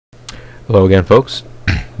Hello again, folks.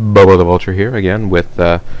 Bobo the Vulture here again with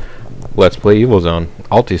Let's Play Evil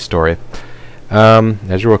Zone-Alty's story.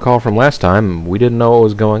 As you recall from last time, we didn't know what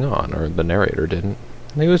was going on, or the narrator didn't.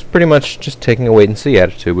 He was pretty much just taking a wait-and-see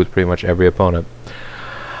attitude with pretty much every opponent.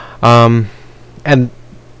 And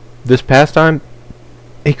this past time,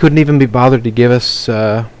 he couldn't even be bothered to give us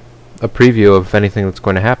a preview of anything that's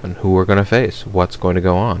going to happen, who we're going to face, what's going to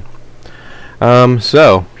go on.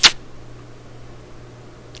 So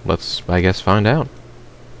let's, I guess, find out.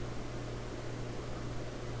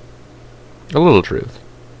 A little truth.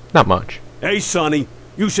 Not much. Hey, Sonny,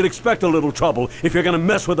 you should expect a little trouble if you're gonna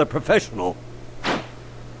mess with a professional.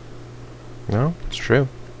 No, it's true.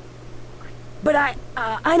 But I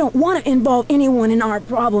don't want to involve anyone in our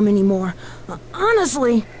problem anymore.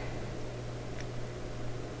 Honestly.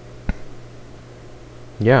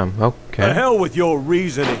 Yeah, okay. The hell with your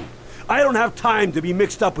reasoning. I don't have time to be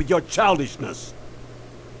mixed up with your childishness.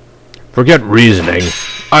 Forget reasoning.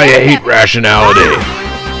 I hate rationality.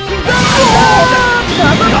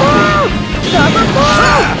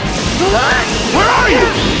 Where are you?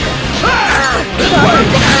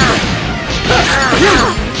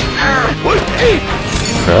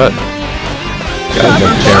 Cut. Guys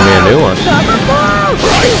gonna share me a new one.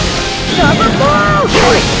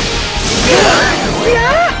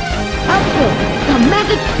 The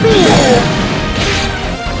magic spear.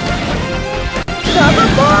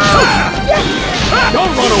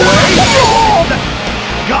 Don't run away!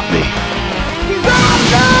 Got me!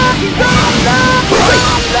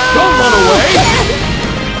 Don't run away!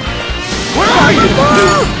 Where are you?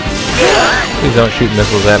 Please don't shoot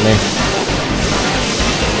missiles at me.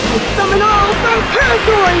 Summon all from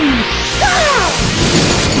territory!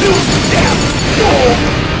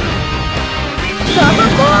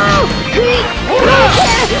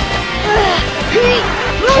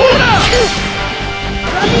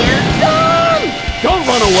 Don't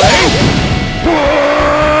run away!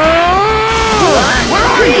 Where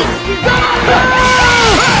are you?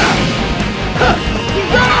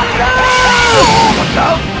 Watch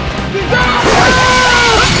out!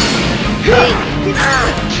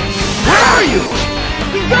 Where are you?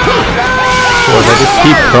 Well, if I just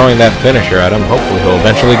keep throwing that finisher at him, hopefully he'll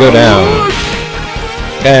eventually go down.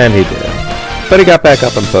 And he did. But he got back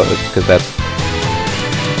up and posed, because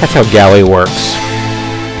that's how galley works.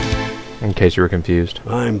 In case you were confused.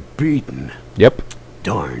 I'm beaten. Yep.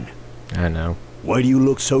 Darn. I know. Why do you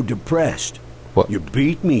look so depressed? What? You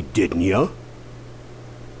beat me, didn't you?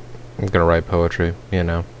 I'm gonna write poetry, you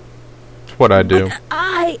know. It's what I do.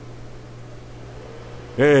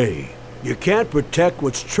 Hey, you can't protect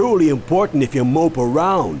what's truly important if you mope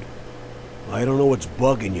around. I don't know what's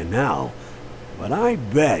bugging you now, but I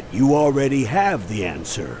bet you already have the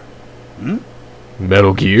answer.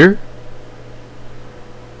 Metal Gear?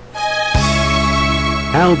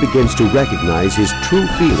 Al begins to recognize his true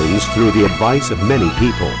feelings through the advice of many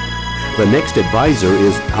people. The next advisor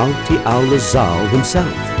is Alty al-Lazal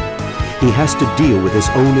himself. He has to deal with his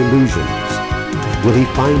own illusions. Will he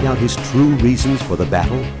find out his true reasons for the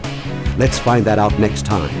battle? Let's find that out next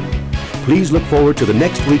time. Please look forward to the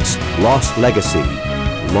next week's Lost Legacy,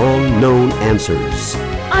 Long Known Answers.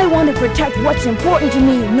 I want to protect what's important to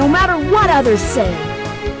me, no matter what others say.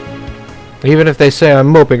 Even if they say I'm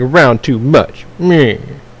moping around too much. Me.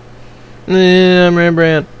 I'm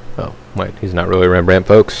Rembrandt. Oh, wait, he's not really Rembrandt,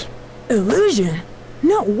 folks. Illusion?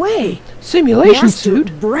 No way. Simulation Master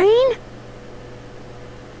suit? Brain?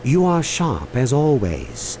 You are sharp as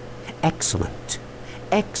always. Excellent.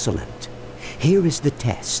 Excellent. Here is the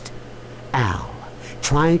test. Al,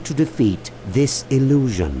 try to defeat this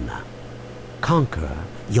illusion. Conquer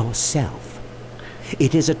yourself.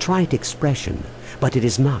 It is a trite expression, but it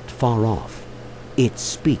is not far off. It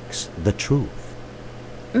speaks the truth.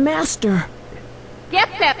 Master. Get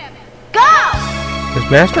Pip. Go! Is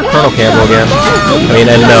Master Colonel Campbell again? I mean,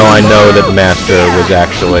 and no, I know that Master was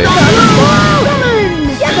actually...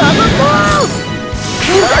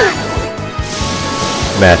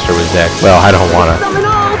 Master was Zack. Well, I don't want to,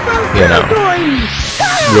 you know,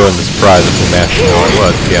 ruin the surprise of who Master Miller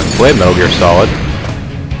was. If you haven't played Metal Gear Solid.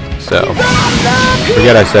 So,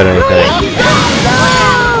 forget I said anything.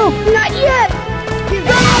 Not yet.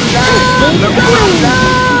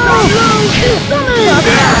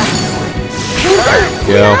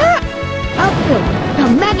 Go. The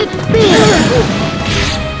magic spear.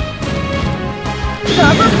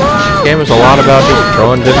 This game is a lot about just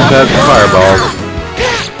throwing different types of fireballs.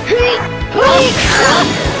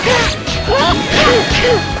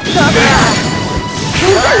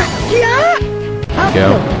 Go.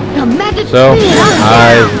 So,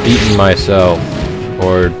 I've beaten myself.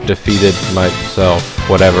 Or defeated myself.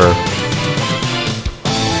 Whatever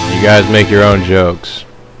You guys make your own jokes.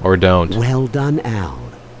 Or don't. Well done, Al.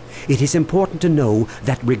 It is important to know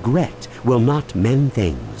that regret will not mend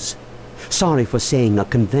things. Sorry for saying a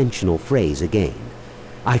conventional phrase again.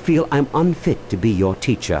 I feel I'm unfit to be your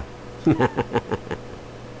teacher.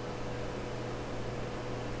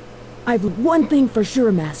 I've one thing for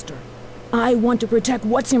sure, Master. I want to protect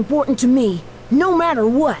what's important to me, no matter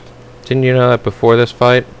what. Didn't you know that before this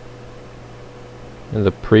fight? In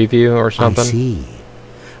the preview or something? I see.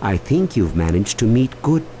 I think you've managed to meet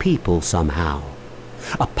good people somehow.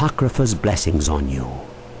 Apocrypha's blessings on you.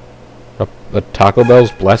 A Taco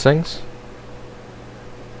Bell's blessings?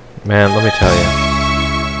 Man, let me tell you.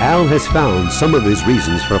 Al has found some of his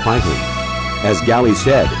reasons for fighting. As Gally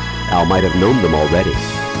said, Al might have known them already.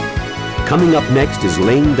 Coming up next is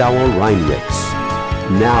Langdauer Reinrichs.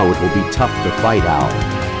 Now it will be tough to fight Al.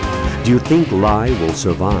 Do you think Lai will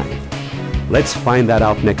survive? Let's find that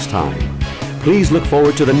out next time. Please look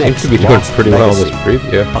forward to the next. Seems to be doing Lost pretty well in Legacy, this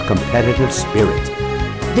preview. A competitive spirit.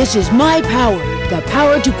 This is my power, the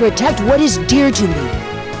power to protect what is dear to me.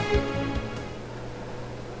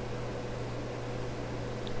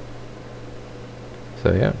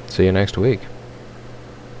 So yeah, see you next week.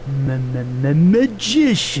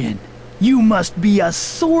 Magician. You must be a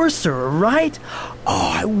sorcerer, right?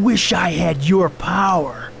 Oh, I wish I had your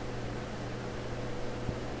power.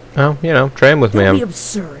 Oh, you know, train with me. Don't be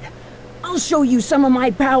absurd. I'll show you some of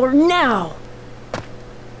my power now.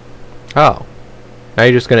 Oh. Now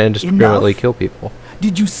you're just gonna indiscriminately Enough? kill people.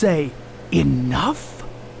 Did you say enough?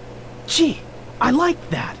 Gee, I like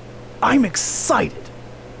that. I'm excited.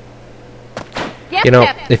 Get You know,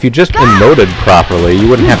 Pip. if you just emoted properly, you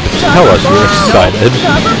wouldn't have to tell us you're excited.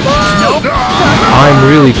 I'm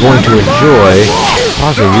really going to enjoy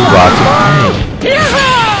causing you lots of pain.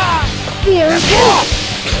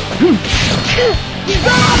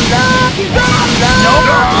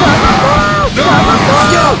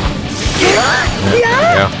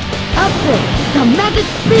 Yeah. The magic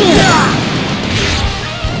spear!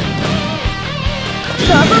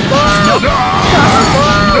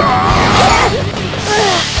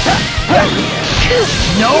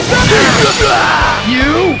 Nope.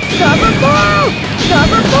 You.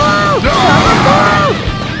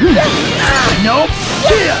 Nope.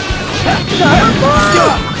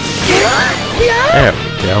 There we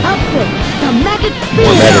go. The magic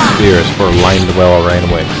More magic spears for Langdauer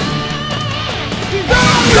Reinrichs.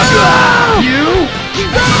 You.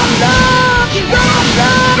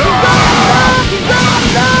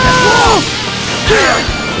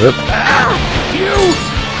 Yep. You.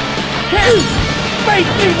 Can't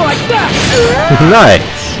face me like that.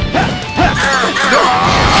 Nice.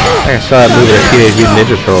 I saw that movie in a Teenage Mutant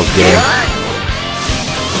Ninja Turtles game.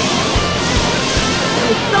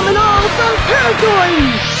 Summon all from territory!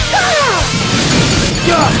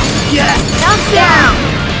 Yeah. Jump down.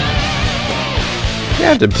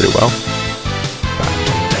 Yeah, it did pretty well.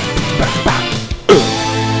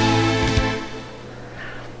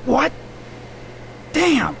 What?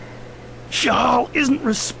 Damn. Shahal isn't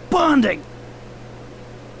responding.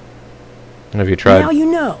 Have you tried Now you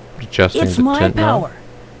know. adjusting It's the my tint knob? power.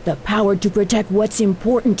 The power to protect what's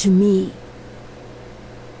important to me.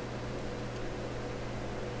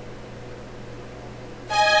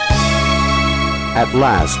 At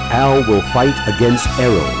last, Al will fight against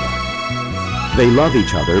Errol. They love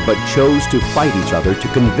each other, but chose to fight each other to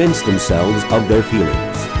convince themselves of their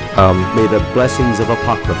feelings. May the blessings of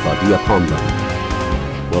Apocrypha be upon them.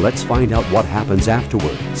 Well, let's find out what happens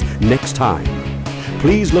afterwards, next time.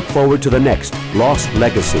 Please look forward to the next Lost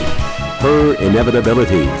Legacy, Her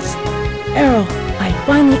Inevitabilities. Errol, I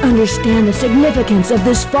finally understand the significance of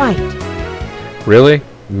this fight. Really?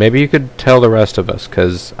 Maybe you could tell the rest of us,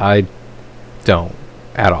 because I don't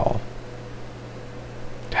at all.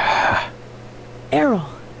 Errol,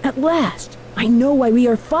 at last, I know why we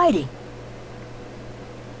are fighting.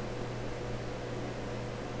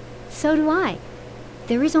 So do I.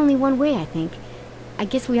 There is only one way, I think. I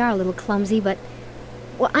guess we are a little clumsy, but...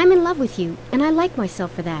 Well, I'm in love with you, and I like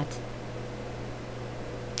myself for that.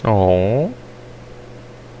 Oh.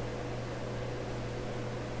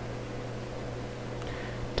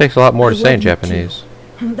 Takes a lot more to say in love you Japanese.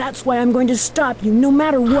 too. That's why I'm going to stop you, no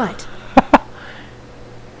matter what.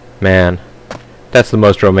 Man, that's the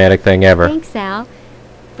most romantic thing ever. Thanks, Al.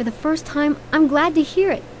 For the first time, I'm glad to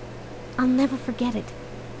hear it. I'll never forget it.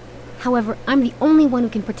 However, I'm the only one who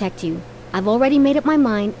can protect you. I've already made up my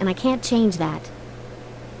mind, and I can't change that.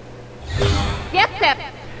 Get Pip.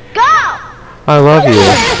 Go! I love you.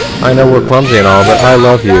 I know we're clumsy and all, but I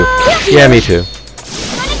love you. Yeah, me too.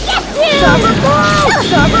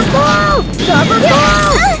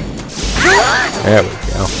 There we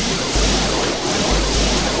go.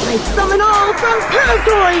 I summon all from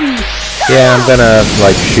purgatory! Yeah, I'm gonna,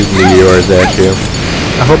 like, shoot meteors at you.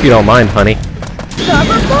 I hope you don't mind, honey.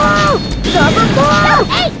 Cover ball! Cover ball!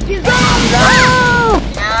 Hey! No!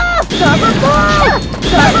 Cover ball!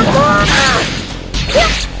 Cover ball!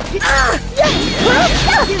 Cover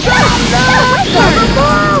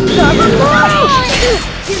ball! Cover ball!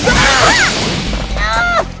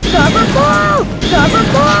 Cover ball! Cover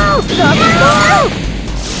ball! Cover ball!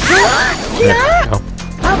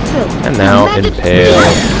 And now, impale.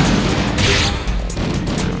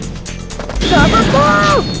 Cover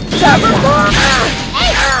ball! Cover ball!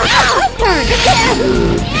 Turn!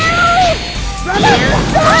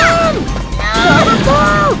 Cover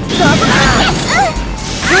ball! Cover ball!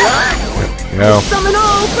 No. Summon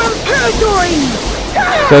all from purgatory!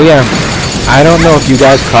 So yeah, I don't know if you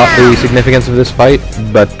guys caught the significance of this fight,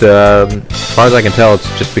 but as far as I can tell, it's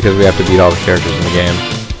just because we have to beat all the characters in the game.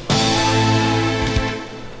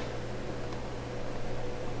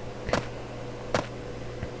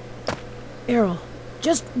 Errol,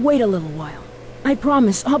 just wait a little while. I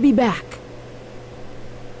promise I'll be back.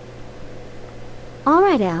 All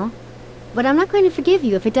right, Al. But I'm not going to forgive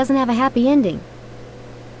you if it doesn't have a happy ending.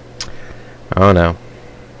 Oh no.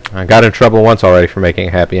 I got in trouble once already for making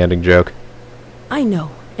a happy ending joke. I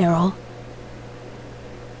know, Errol.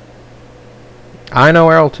 I know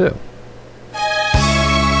Errol too.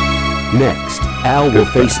 Next, Al will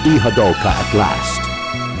face Ihadolka at last.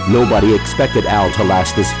 Nobody expected Al to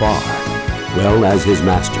last this far. Well, as his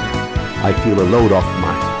master, I feel a load off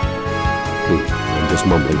I'm just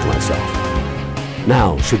mumbling to myself.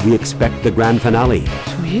 Now, should we expect the grand finale?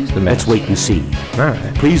 So he is the Let's master. wait and see.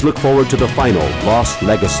 Alright. Please look forward to the final, Lost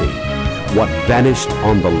Legacy. What vanished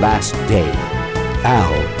on the last day.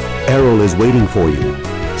 Al, Errol is waiting for you,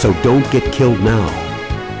 so don't get killed now.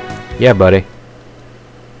 Yeah, buddy.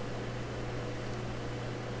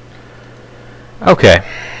 Okay,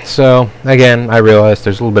 so again, I realize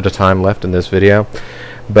there's a little bit of time left in this video,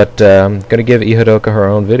 but I'm going to give Ihadolka her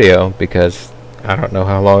own video because I don't know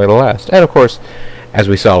how long it'll last. And of course, as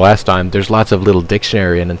we saw last time, there's lots of little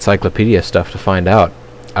dictionary and encyclopedia stuff to find out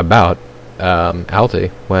about Alty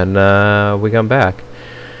when we come back.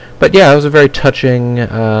 But yeah, it was a very touching,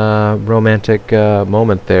 romantic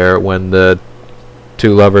moment there when the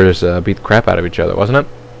two lovers beat the crap out of each other, wasn't it?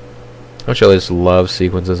 Don't you always love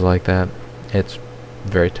sequences like that? It's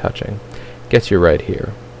very touching. Gets you right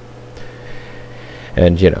here.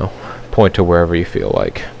 And, you know, point to wherever you feel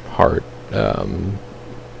like. Heart,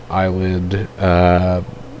 eyelid,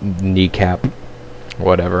 kneecap,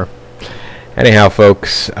 whatever. Anyhow,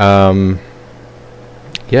 folks,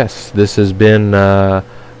 yes, this has been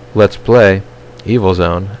Let's Play Evil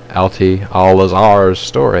Zone, Alty Al-Azhar's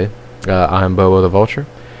story. I'm Bobo the Vulture,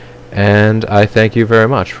 and I thank you very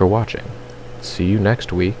much for watching. See you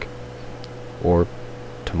next week, or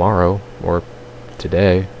tomorrow, or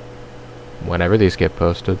today, whenever these get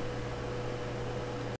posted.